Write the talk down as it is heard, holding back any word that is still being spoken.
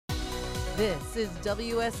This is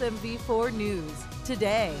WSMV 4 News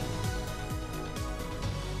Today.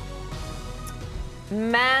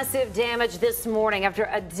 Massive damage this morning after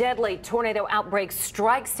a deadly tornado outbreak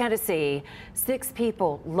strikes Tennessee. 6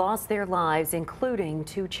 people lost their lives, including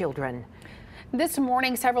 2 children. This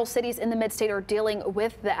morning, several cities in the mid-state are dealing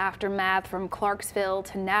with the aftermath. From Clarksville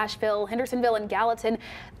to Nashville, Hendersonville, and Gallatin.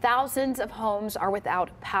 Thousands of homes are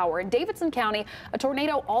without power. In Davidson County, a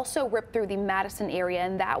tornado also ripped through the Madison area,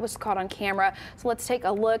 and that was caught on camera. So let's take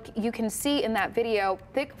a look. You can see in that video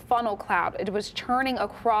thick funnel cloud. It was churning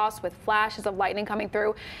across with flashes of lightning coming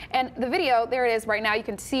through. And the video, there it is right now. You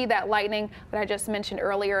can see that lightning that I just mentioned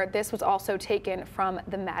earlier. This was also taken from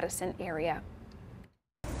the Madison area.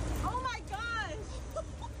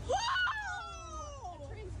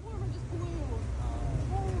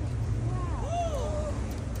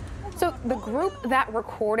 So the group that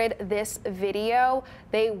recorded this video,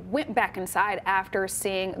 they went back inside after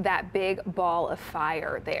seeing that big ball of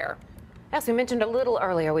fire there. As we mentioned a little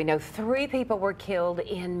earlier, we know 3 people were killed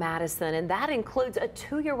in Madison, and that includes a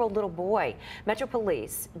 2-year-old little boy. Metro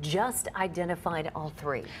Police just identified all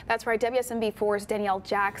 3. That's right. WSMV 4's Danielle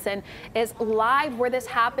Jackson is live where this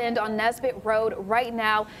happened on Nesbitt Road right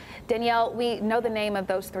now. Danielle, we know the name of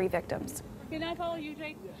those 3 victims. Can I follow you,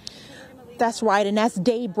 Jake? That's right, and that's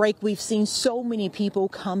daybreak. We've seen so many people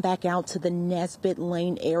come back out to the Nesbitt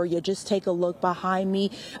Lane area. Just take a look behind me.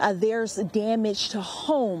 There's damage to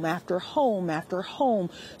home after home after home.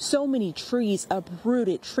 So many trees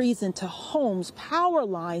uprooted, trees into homes, power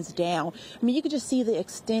lines down. I mean, you can just see the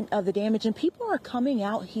extent of the damage, and people are coming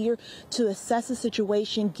out here to assess the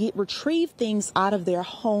situation, retrieve things out of their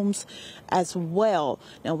homes as well.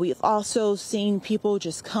 Now, we've also seen people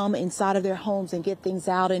just come inside of their homes and get things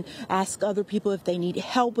out and ask other people if they need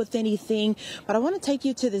help with anything. But I want to take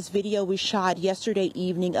you to this video we shot yesterday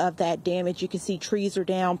evening of that damage. You can see trees are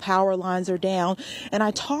down, power lines are down. And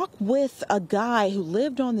I talked with a guy who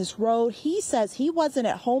lived on this road. He says he wasn't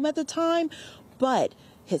at home at the time, but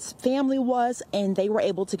his family was, and they were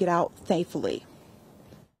able to get out safely.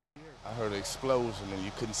 I heard an explosion and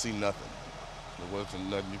you couldn't see nothing. There wasn't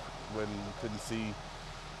nothing. You couldn't see,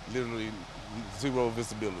 literally zero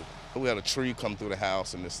visibility. We had a tree come through the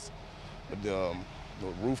house and the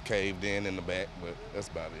roof caved in the back, but that's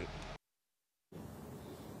about it.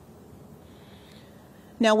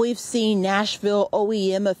 Now, we've seen Nashville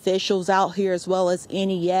OEM officials out here as well as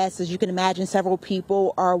NES. As you can imagine, several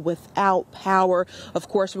people are without power. Of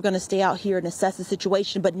course, we're going to stay out here and assess the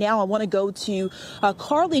situation. But now I want to go to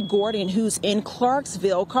Carly Gordon, who's in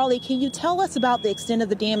Clarksville. Carly, can you tell us about the extent of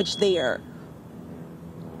the damage there?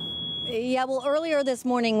 Yeah, well, earlier this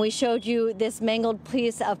morning, we showed you this mangled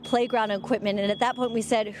piece of playground equipment. And at that point, we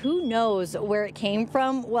said, who knows where it came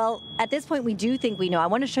from? Well, at this point, we do think we know. I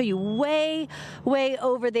want to show you way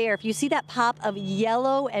over there. If you see that pop of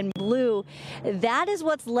yellow and blue, that is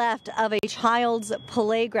what's left of a child's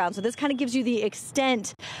playground. So this kind of gives you the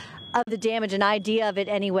extent of the damage, an idea of it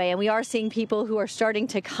anyway. And we are seeing people who are starting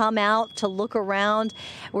to come out to look around.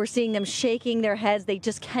 We're seeing them shaking their heads. They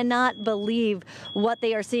just cannot believe what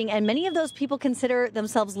they are seeing. And many of those people consider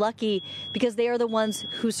themselves lucky because they are the ones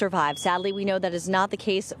who survived. Sadly, we know that is not the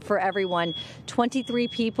case for everyone. 23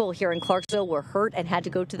 people here in Clarksville were hurt and had to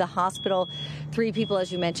go to the hospital. 3 people,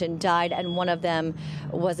 as you mentioned, died, and one of them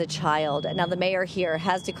was a child. Now, the mayor here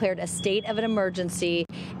has declared a state of an emergency,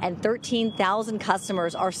 and 13,000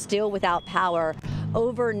 customers are still without power.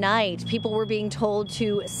 Overnight, people were being told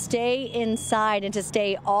to stay inside and to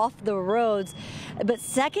stay off the roads. But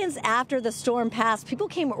seconds after the storm passed, people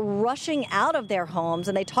came rushing out of their homes,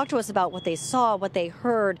 and they talked to us about what they saw, what they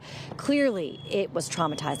heard. Clearly, it was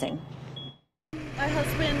traumatizing. My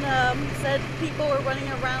husband said people were running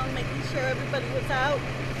around making sure everybody was out,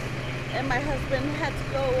 and my husband had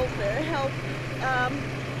to go over there and help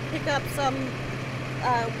pick up some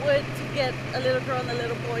wood to get a little girl and a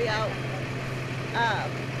little boy out.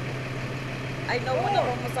 I know one of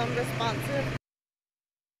them was unresponsive.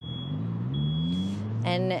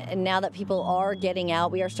 And now that people are getting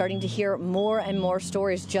out, we are starting to hear more and more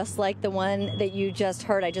stories just like the one that you just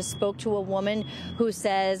heard. I just spoke to a woman who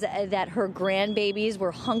says that her grandbabies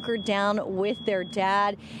were hunkered down with their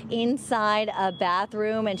dad inside a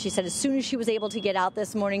bathroom. And she said as soon as she was able to get out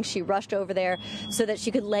this morning, she rushed over there so that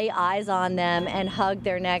she could lay eyes on them and hug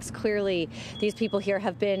their necks. Clearly, these people here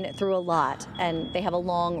have been through a lot, and they have a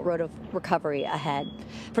long road of recovery ahead.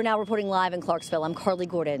 For now, reporting live in Clarksville, I'm Carly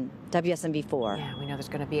Gordon, WSMV 4. Yeah, we know. know there's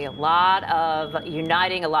going to be a lot of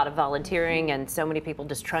uniting, a lot of volunteering, and so many people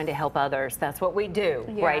just trying to help others. That's what we do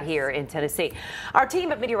right here in Tennessee. Our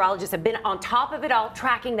team of meteorologists have been on top of it all,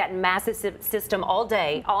 tracking that massive system all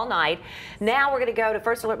day, all night. Now we're going to go to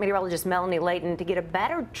First Alert meteorologist Melanie Layton to get a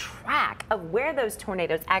better track of where those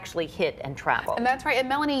tornadoes actually hit and travel. And that's right. And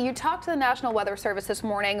Melanie, you talked to the National Weather Service this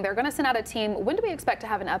morning. They're going to send out a team. When do we expect to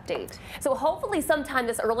have an update? So hopefully sometime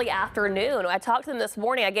this early afternoon. I talked to them this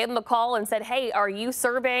morning. I gave them a call and said, hey, are you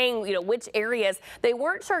surveying, which areas? They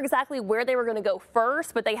weren't sure exactly where they were going to go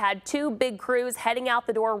first, but they had 2 big crews heading out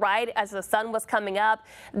the door right as the sun was coming up.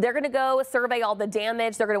 They're going to go survey all the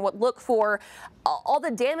damage. They're going to look for all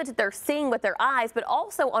the damage that they're seeing with their eyes, but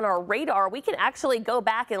also on our radar, we can actually go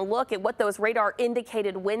back and look at what those radar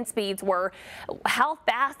indicated wind speeds were, how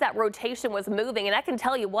fast that rotation was moving. And I can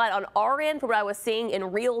tell you what, on our end, from what I was seeing in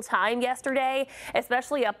real time yesterday,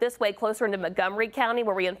 especially up this way closer into Montgomery County,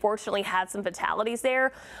 where we unfortunately had some fatalities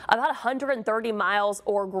there, about 130 miles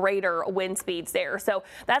or greater wind speeds there. So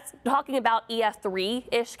that's talking about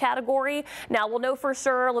EF3-ish category. Now we'll know for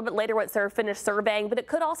sure a little bit later once they're finished surveying, but it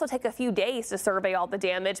could also take a few days to survey all the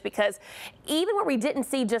damage, because even where we didn't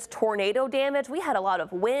see just tornado damage, we had a lot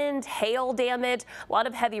of wind, hail damage, a lot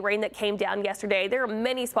of heavy rain that came down yesterday. There are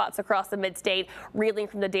many spots across the mid-state reeling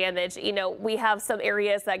from the damage. We have some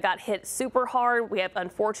areas that got hit super hard. We have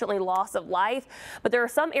unfortunately loss of life, but there are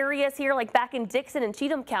some areas here like back in Dixon and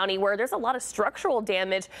Cheatham County where there's a lot of structural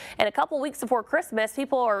damage, and a couple weeks before Christmas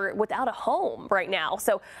people are without a home right now.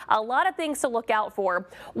 So a lot of things to look out for.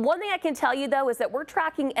 One thing I can tell you though is that we're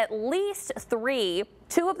tracking at least 3,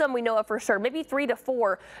 2 of them we know of for sure, maybe 3 to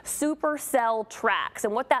 4 supercell tracks.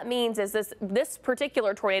 And what that means is this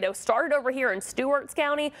particular tornado started over here in Stewart's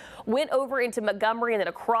County, went over into Montgomery, and then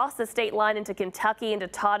across the state line into Kentucky, into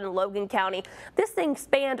Todd and Logan County. This thing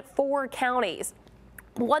spanned 4 counties.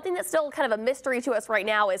 One thing that's still kind of a mystery to us right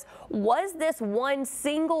now is, was this one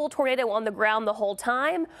single tornado on the ground the whole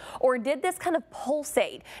time, or did this kind of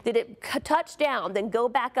pulsate? Did it touch down, then go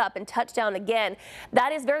back up and touch down again?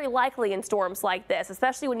 That is very likely in storms like this,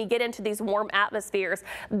 especially when you get into these warm atmospheres.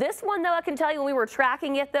 This one, though, I can tell you when we were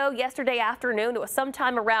tracking it, though, yesterday afternoon, it was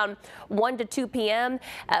sometime around 1 to 2 p.m.,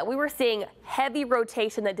 we were seeing heavy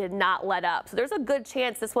rotation that did not let up. So there's a good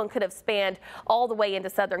chance this one could have spanned all the way into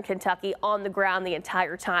southern Kentucky on the ground the entire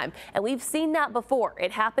time. And we've seen that before.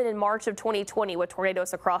 It happened in March of 2020 with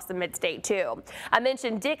tornadoes across the mid-state too. I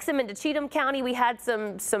mentioned Dixon into Cheatham County. We had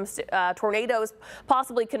some tornadoes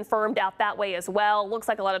possibly confirmed out that way as well. Looks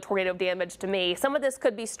like a lot of tornado damage to me. Some of this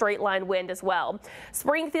could be straight line wind as well.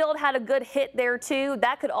 Springfield had a good hit there too.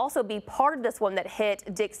 That could also be part of this one that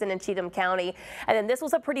hit Dixon and Cheatham County. And then this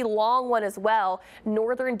was a pretty long one as well.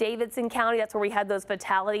 Northern Davidson County, that's where we had those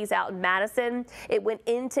fatalities out in Madison. It went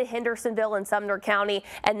into Hendersonville and Sumner County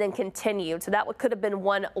and then continued. So that could have been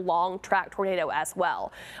one long track tornado as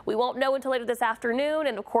well. We won't know until later this afternoon.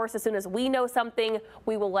 And of course, as soon as we know something,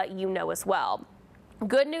 we will let you know as well.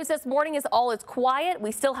 Good news this morning is all is quiet.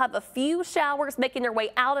 We still have a few showers making their way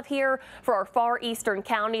out of here for our far eastern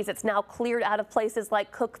counties. It's now cleared out of places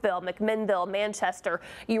like Cookeville, McMinnville, Manchester.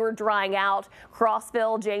 You are drying out.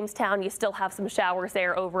 Crossville, Jamestown, you still have some showers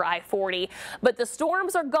there over I-40. But the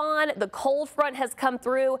storms are gone. The cold front has come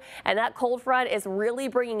through, and that cold front is really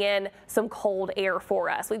bringing in some cold air for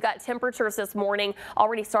us. We've got temperatures this morning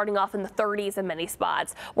already starting off in the 30s in many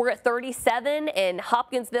spots. We're at 37 in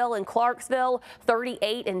Hopkinsville and Clarksville, 38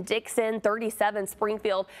 in Dixon, 37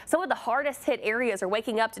 Springfield. Some of the hardest hit areas are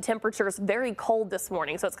waking up to temperatures very cold this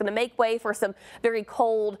morning, so it's going to make way for some very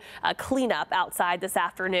cold cleanup outside this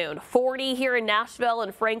afternoon. 40 here in Nashville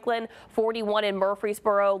and Franklin, 41 in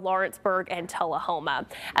Murfreesboro, Lawrenceburg, and Tullahoma.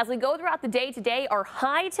 As we go throughout the day today, our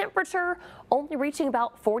high temperature only reaching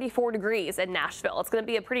about 44 degrees in Nashville. It's going to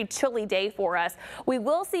be a pretty chilly day for us. We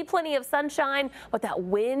will see plenty of sunshine, but that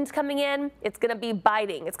wind coming in, it's going to be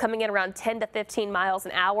biting. It's coming in around 10 to 15 miles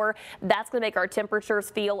an hour. That's going to make our temperatures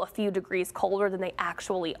feel a few degrees colder than they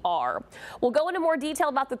actually are. We'll go into more detail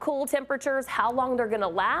about the cool temperatures, how long they're going to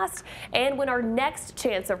last, and when our next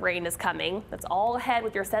chance of rain is coming. That's all ahead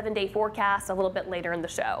with your 7-day forecast a little bit later in the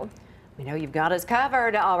show. We know you've got us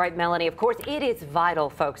covered. All right, Melanie, of course, it is vital,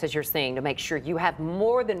 folks, as you're seeing, to make sure you have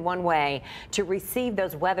more than one way to receive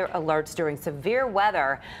those weather alerts during severe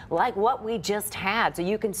weather like what we just had. So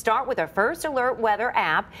you can start with our First Alert Weather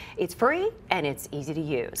app. It's free and it's easy to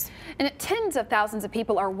use. And tens of thousands of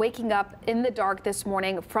people are waking up in the dark this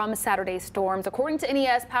morning from Saturday's storms. According to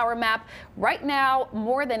NES Power Map, right now,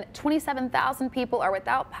 more than 27,000 people are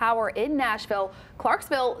without power in Nashville.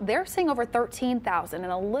 Clarksville, they're seeing over 13,000,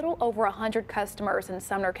 and a little over 100 customers in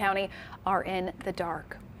Sumner County are in the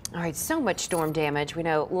dark. All right, so much storm damage. We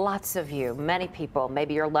know lots of you, many people,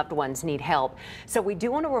 maybe your loved ones need help. So we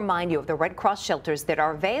do want to remind you of the Red Cross shelters that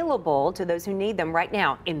are available to those who need them right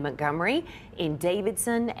now in Montgomery, in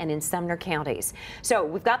Davidson, and in Sumner counties. So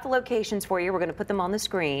we've got the locations for you. We're going to put them on the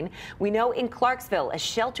screen. We know in Clarksville, a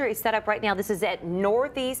shelter is set up right now. This is at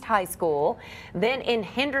Northeast High School. Then in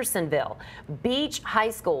Hendersonville, Beach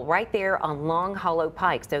High School, right there on Long Hollow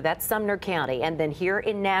Pike. So that's Sumner County. And then here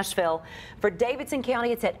in Nashville, for Davidson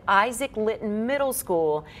County, it's at Isaac Litton Middle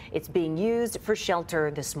School. It's being used for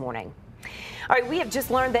shelter this morning. All right, we have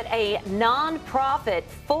just learned that a nonprofit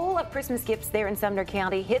full of Christmas gifts there in Sumner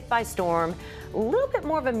County hit by storm. A little bit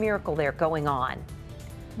more of a miracle there going on.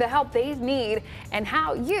 The help they need and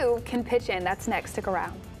how you can pitch in. That's next. Stick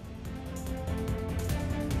around.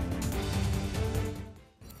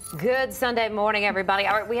 Good Sunday morning, everybody.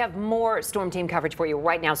 All right, we have more storm team coverage for you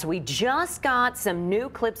right now. So we just got some new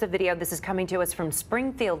clips of video. This is coming to us from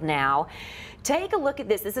Springfield now. Take a look at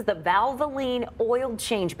this. This is the Valvoline oil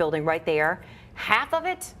change building right there. Half of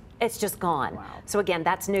it, it's just gone. Wow. So again,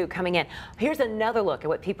 that's new coming in. Here's another look at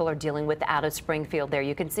what people are dealing with out of Springfield there.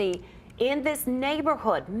 You can see in this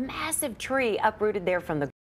neighborhood, massive tree uprooted there from the